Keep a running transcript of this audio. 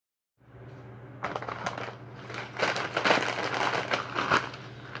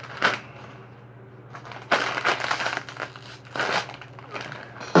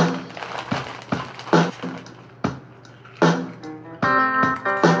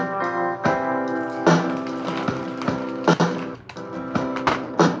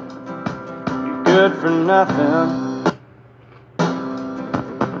for nothing.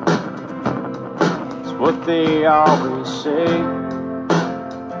 It's what they always say.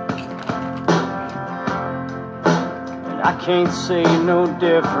 And I can't say no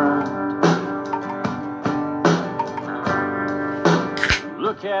different.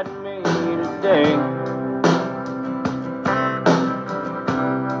 Look at me today.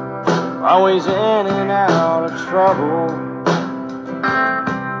 Always in and out of trouble.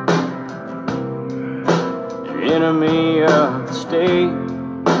 Enemy of the state.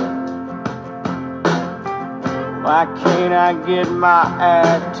 Why can't I get my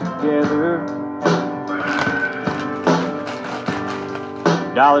act together?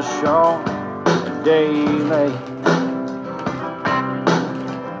 $1 short, a day late.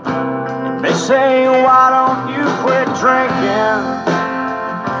 And they say, why don't you quit drinking?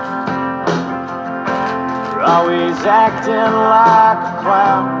 You're always acting like a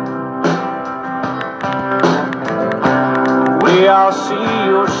clown. We all see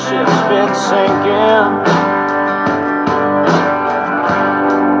your ship's been sinking,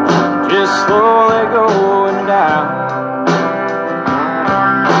 just slowly going down.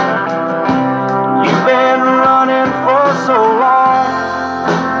 You've been running for so long.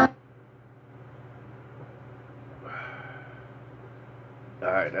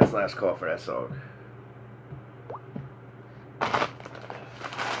 Alright, that's last call for that song.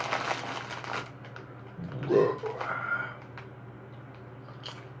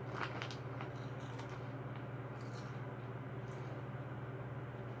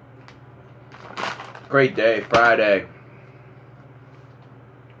 Great day, Friday.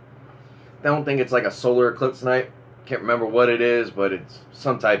 I don't think it's like a solar eclipse tonight. Can't remember what it is, but it's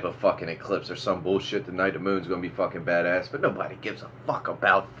some type of fucking eclipse or some bullshit. The night the moon's gonna be fucking badass, but nobody gives a fuck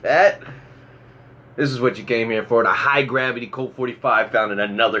about that. This is what you came here for. The high gravity Colt 45 found in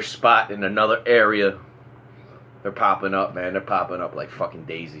another spot in another area. They're popping up, man. They're popping up like fucking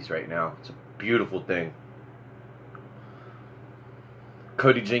daisies right now. It's a beautiful thing.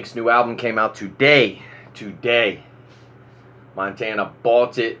 Cody Jinks' new album came out today. Montana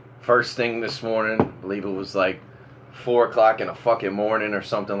bought it first thing this morning. I believe it was like 4 o'clock in the fucking morning or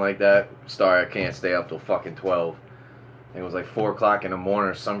something like that. Sorry, I can't stay up till fucking 12. I think it was like 4 o'clock in the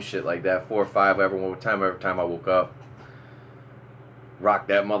morning or some shit like that. 4 or 5, every time I woke up. Rocked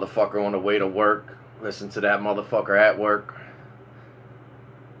that motherfucker on the way to work. Listened to that motherfucker at work.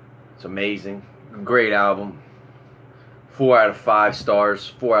 It's amazing. Great album. 4 out of 5 stars.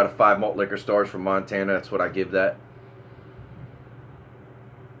 4 out of 5 malt liquor stars from Montana. That's what I give that.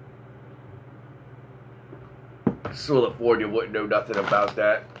 California wouldn't know nothing about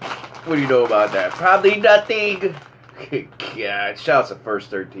that. What do you know about that? Probably nothing. God, shouts to First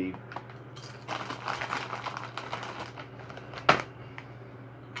 13.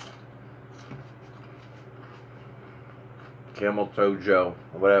 Camel Toe Joe,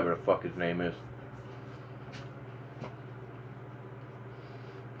 or whatever the fuck his name is.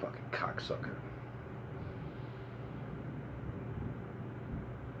 Fucking cocksucker.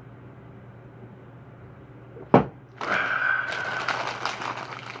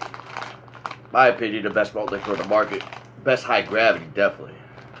 My opinion, the best malt liquor on the market. Best high gravity, definitely.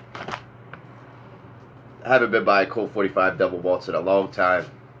 I haven't been buying Colt 45 double malts in a long time.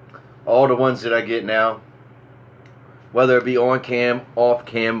 All the ones that I get now, whether it be on cam, off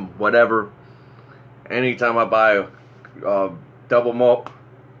cam, whatever, anytime I buy a double malt,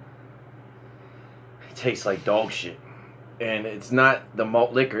 it tastes like dog shit. And it's not the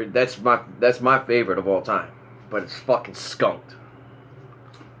malt liquor. That's my favorite of all time. But it's fucking skunked.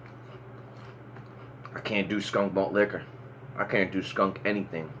 I can't do skunk malt liquor. I can't do skunk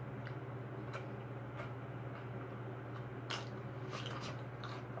anything.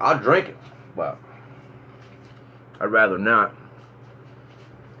 I'll drink it. Well, I'd rather not.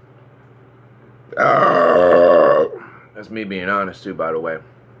 That's me being honest too, by the way.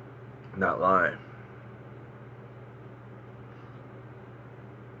 Not lying.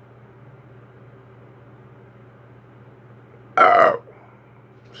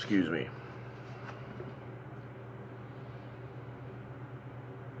 Excuse me.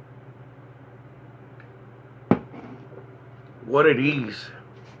 What are these?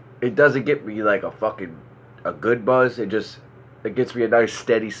 It doesn't get me like a good buzz. It gets me a nice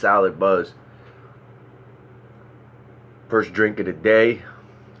steady solid buzz. First drink of the day.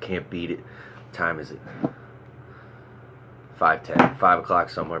 Can't beat it. What time is it? 5:10. 5 o'clock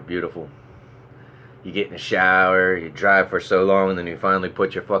somewhere. Beautiful. You get in the shower, you drive for so long, and then you finally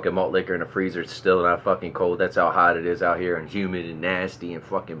put your fucking malt liquor in the freezer. It's still not fucking cold. That's how hot it is out here, and humid and nasty and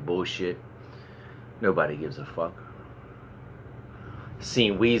fucking bullshit. Nobody gives a fuck.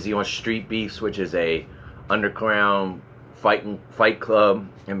 seen Wheezy on Street Beefs, which is a underground fight club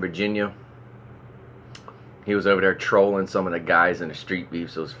in Virginia. He was over there trolling some of the guys in the Street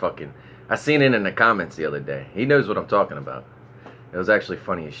Beefs. It was fucking... I seen it in the comments the other day. He knows what I'm talking about. It was actually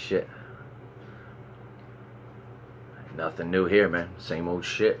funny as shit. Nothing new here, man. Same old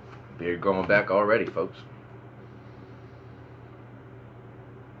shit. Beard growing back already, folks.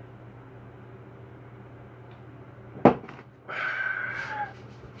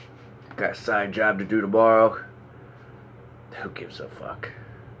 Got a side job to do tomorrow. Who gives a fuck?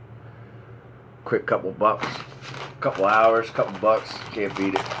 Quick couple bucks. Couple hours, couple bucks. Can't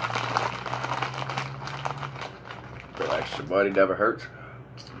beat it. Little extra money never hurts.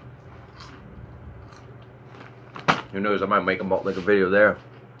 Who knows? I might make a malt liquor video there.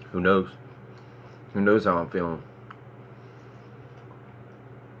 Who knows? Who knows how I'm feeling?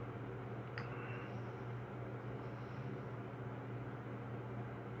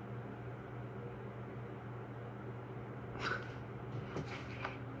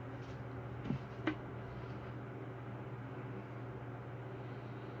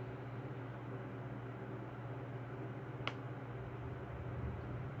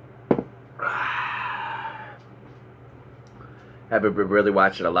 Haven't been really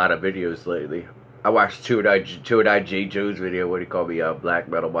watching a lot of videos lately. I watched two of J. Joe's video, what he called me, Black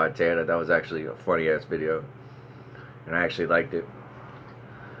Metal Montana. That was actually a funny ass video, and I actually liked it.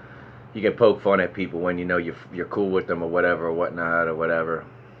 You can poke fun at people when you know you're cool with them or whatever or whatnot or whatever.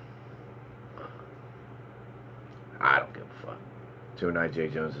 I don't give a fuck. 209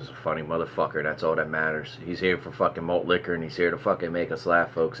 J. Jones is a funny motherfucker. That's all that matters. He's here for fucking malt liquor, and he's here to fucking make us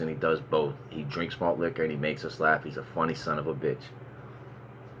laugh, folks, and he does both. He drinks malt liquor and he makes us laugh. He's a funny son of a bitch.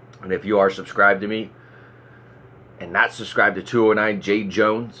 And if you are subscribed to me and not subscribed to 209 J.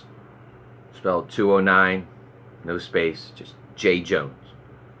 Jones, spelled 209, no space, just J. Jones.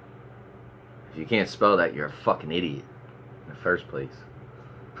 If you can't spell that, you're a fucking idiot in the first place.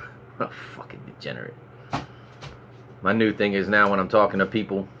 A fucking degenerate. My new thing is now when I'm talking to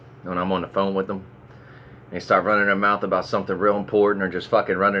people, when I'm on the phone with them, and they start running their mouth about something real important or just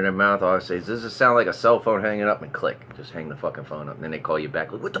fucking running their mouth, I always say, does this sound like a cell phone hanging up? And click. Just hang the fucking phone up. And then they call you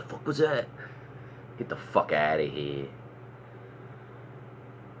back like, what the fuck was that? Get the fuck out of here.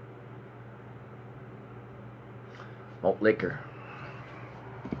 Malt liquor.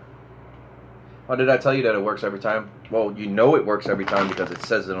 How did I tell you that it works every time? Well, you know it works every time because it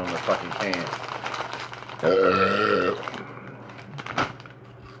says it on the fucking can.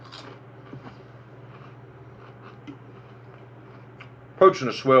 Approaching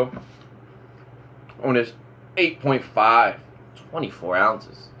the swill on this 8.5, 24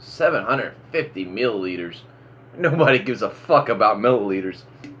 ounces, 750 milliliters. Nobody gives a fuck about milliliters.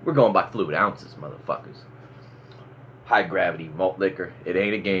 We're going by fluid ounces, motherfuckers. High gravity malt liquor. It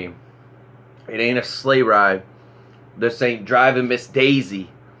ain't a game. It ain't a sleigh ride. This ain't driving Miss Daisy.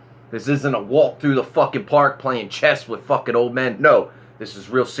 This isn't a walk through the fucking park playing chess with fucking old men. No, this is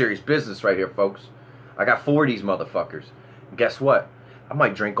real serious business right here, folks. I got 4 of these motherfuckers. And guess what? I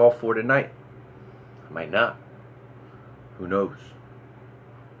might drink all 4 tonight. I might not. Who knows?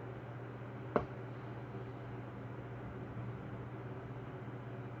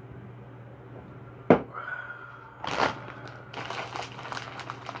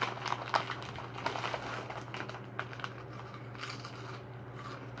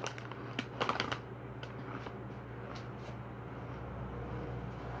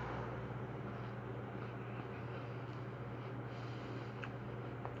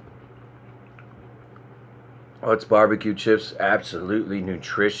 Oh, it's barbecue chips. Absolutely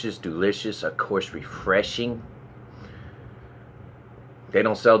nutritious, delicious, of course refreshing. They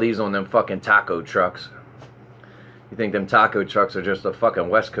don't sell these on them fucking taco trucks. You think them taco trucks are just a fucking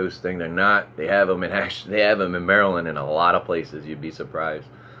West Coast thing? They're not. They have them in Maryland and a lot of places. You'd be surprised.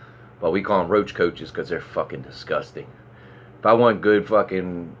 But we call them roach coaches because they're fucking disgusting. If I want good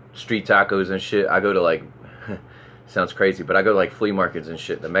fucking street tacos and shit, I go to like, sounds crazy, but I go to like flea markets and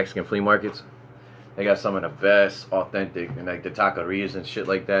shit. The Mexican flea markets. They got some of the best, authentic, and like the taquerias and shit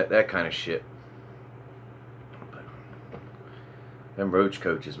like that. That kind of shit. But them roach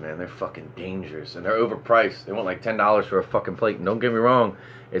coaches, man, they're fucking dangerous. And they're overpriced. They want like $10 for a fucking plate. And don't get me wrong,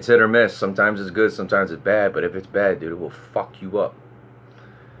 it's hit or miss. Sometimes it's good, sometimes it's bad. But if it's bad, dude, it will fuck you up.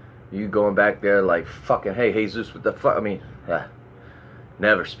 You going back there like, fucking, hey, Jesus, what the fuck? I mean,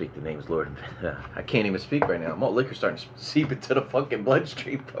 never speak the names, Lord. I can't even speak right now. Malt liquor starting to seep into the fucking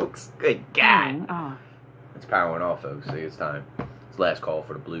bloodstream, folks. Good God. It's powering off, folks. See, it's time. It's last call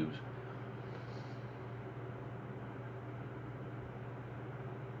for the blues.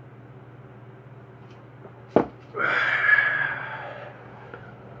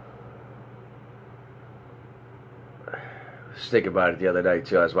 thinking about it the other night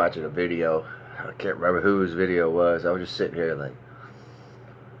too. I was watching a video. I can't remember whose video it was. I was just sitting here like,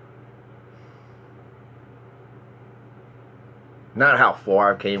 not how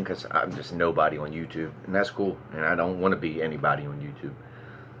far I came, because I'm just nobody on YouTube, and that's cool, and I don't want to be anybody on YouTube.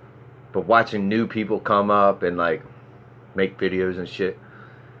 But watching new people come up and like make videos and shit,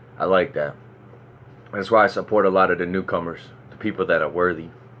 I like that. That's why I support a lot of the newcomers, the people that are worthy.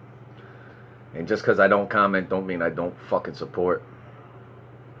 And just because I don't comment don't mean I don't fucking support.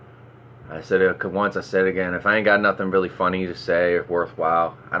 I said it once, I said it again. If I ain't got nothing really funny to say or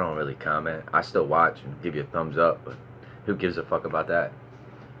worthwhile, I don't really comment. I still watch and give you a thumbs up, but who gives a fuck about that?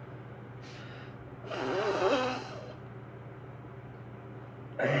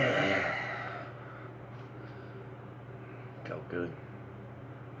 Felt good.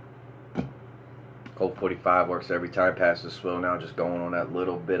 C45 works every time past the swill now, just going on that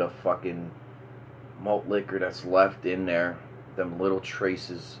little bit of fucking malt liquor that's left in there. Them little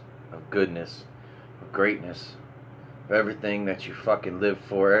traces of goodness, of greatness, of everything that you fucking live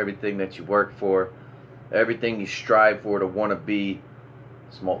for, everything that you work for, everything you strive for to want to be.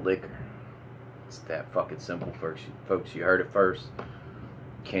 It's malt liquor. It's that fucking simple, folks. You heard it first.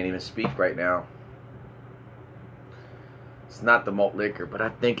 Can't even speak right now. It's not the malt liquor, but I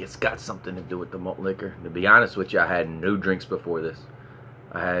think it's got something to do with the malt liquor. To be honest with you, I had no drinks before this.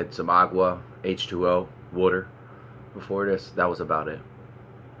 I had some agua, H2O, water before this. That was about it.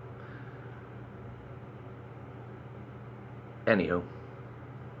 Anywho,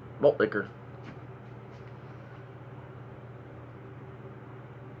 malt liquor.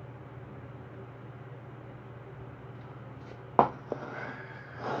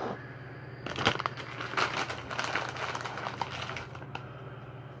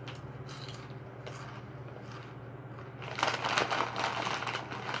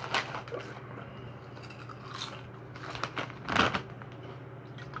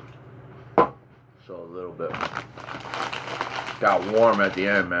 So a little bit. Got warm at the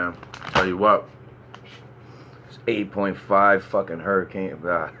end, man. Tell you what. It's 8.5 fucking hurricane.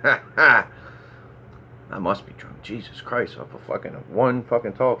 I must be drunk. Jesus Christ, off of fucking one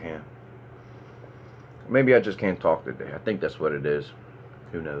fucking tall can. Maybe I just can't talk today. I think that's what it is.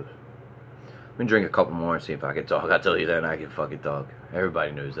 Who knows? I'm gonna drink a couple more and see if I can talk. I'll tell you that I can fucking talk.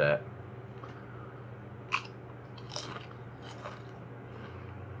 Everybody knows that.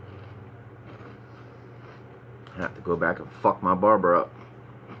 I have to go back and fuck my barber up.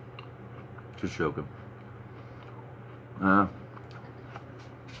 Just joking. A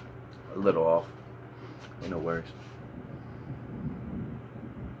little off. Ain't no worries.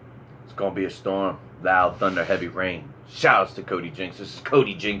 It's gonna be a storm. Loud thunder, heavy rain. Shouts to Cody Jinks. This is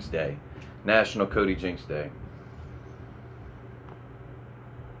Cody Jinks Day. National Cody Jinks Day.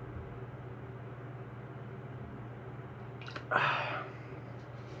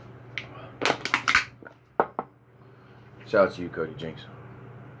 Shout out to you, Cody Jinks.